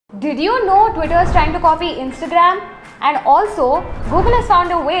Did you know Twitter is trying to copy Instagram? And also, Google has found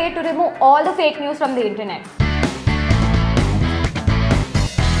a way to remove all the fake news from the internet.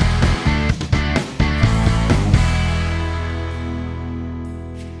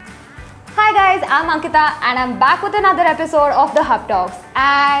 Hi guys, I'm Ankita and I'm back with another episode of the Hub Talks.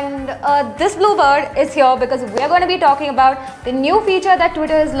 And this bluebird is here because we're going to be talking about the new feature that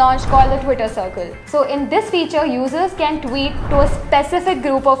Twitter has launched called the Twitter Circle. So in this feature, users can tweet to a specific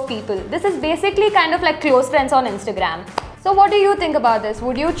group of people. This is basically kind of like close friends on Instagram. So what do you think about this?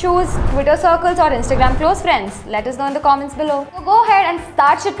 Would you choose Twitter Circles or Instagram close friends? Let us know in the comments below. So go ahead and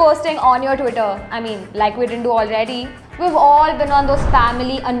start shitposting on your Twitter. I mean, like we didn't do already. We've all been on those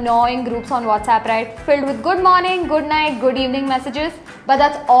family annoying groups on WhatsApp, right? Filled with good morning, good night, good evening messages. But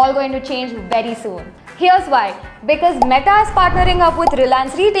that's all going to change very soon. Here's why. Because Meta is partnering up with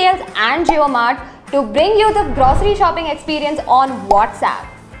Reliance Retails and JioMart to bring you the grocery shopping experience on WhatsApp.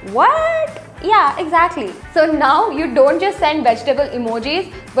 What? Yeah, exactly. So now you don't just send vegetable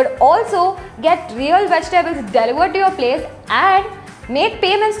emojis, but also get real vegetables delivered to your place and make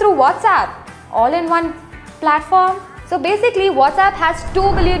payments through WhatsApp, all in one platform. So basically, WhatsApp has 2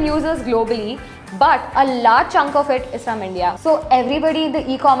 billion users globally, but a large chunk of it is from India. So everybody in the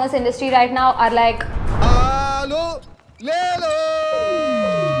e-commerce industry right now are like, Hello, lelo,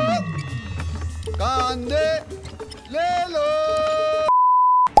 kande, lelo.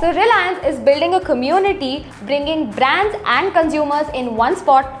 So Reliance is building a community, bringing brands and consumers in one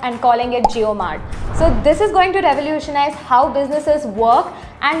spot and calling it JioMart. So this is going to revolutionize how businesses work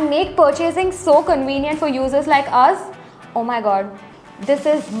and make purchasing so convenient for users like us. Oh my god, this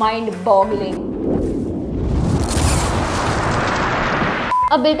is mind-boggling.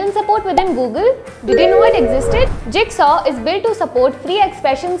 A built-in support within Google? Did you know it existed? Jigsaw is built to support free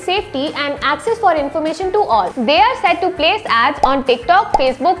expression, safety and access for information to all. They are set to place ads on TikTok,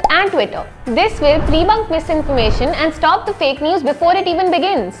 Facebook and Twitter. This will debunk misinformation and stop the fake news before it even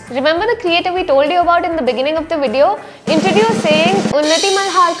begins. Remember the creator we told you about in the beginning of the video? Introduced saying Unnati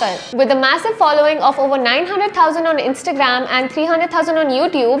Malharkar. With a massive following of over 900,000 on Instagram and 300,000 on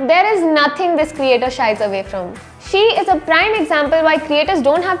YouTube, there is nothing this creator shies away from. She is a prime example why creators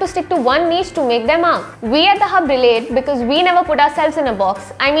don't have to stick to one niche to make their mark. We at the Hub relate because we never put ourselves in a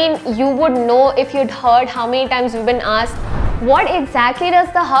box. I mean, you would know if you'd heard how many times we've been asked, what exactly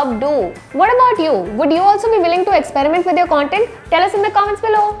does the Hub do? What about you? Would you also be willing to experiment with your content? Tell us in the comments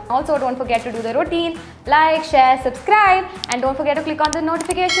below. Also, don't forget to do the routine, like, share, subscribe, and don't forget to click on the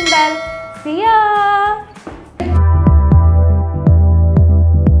notification bell. See ya!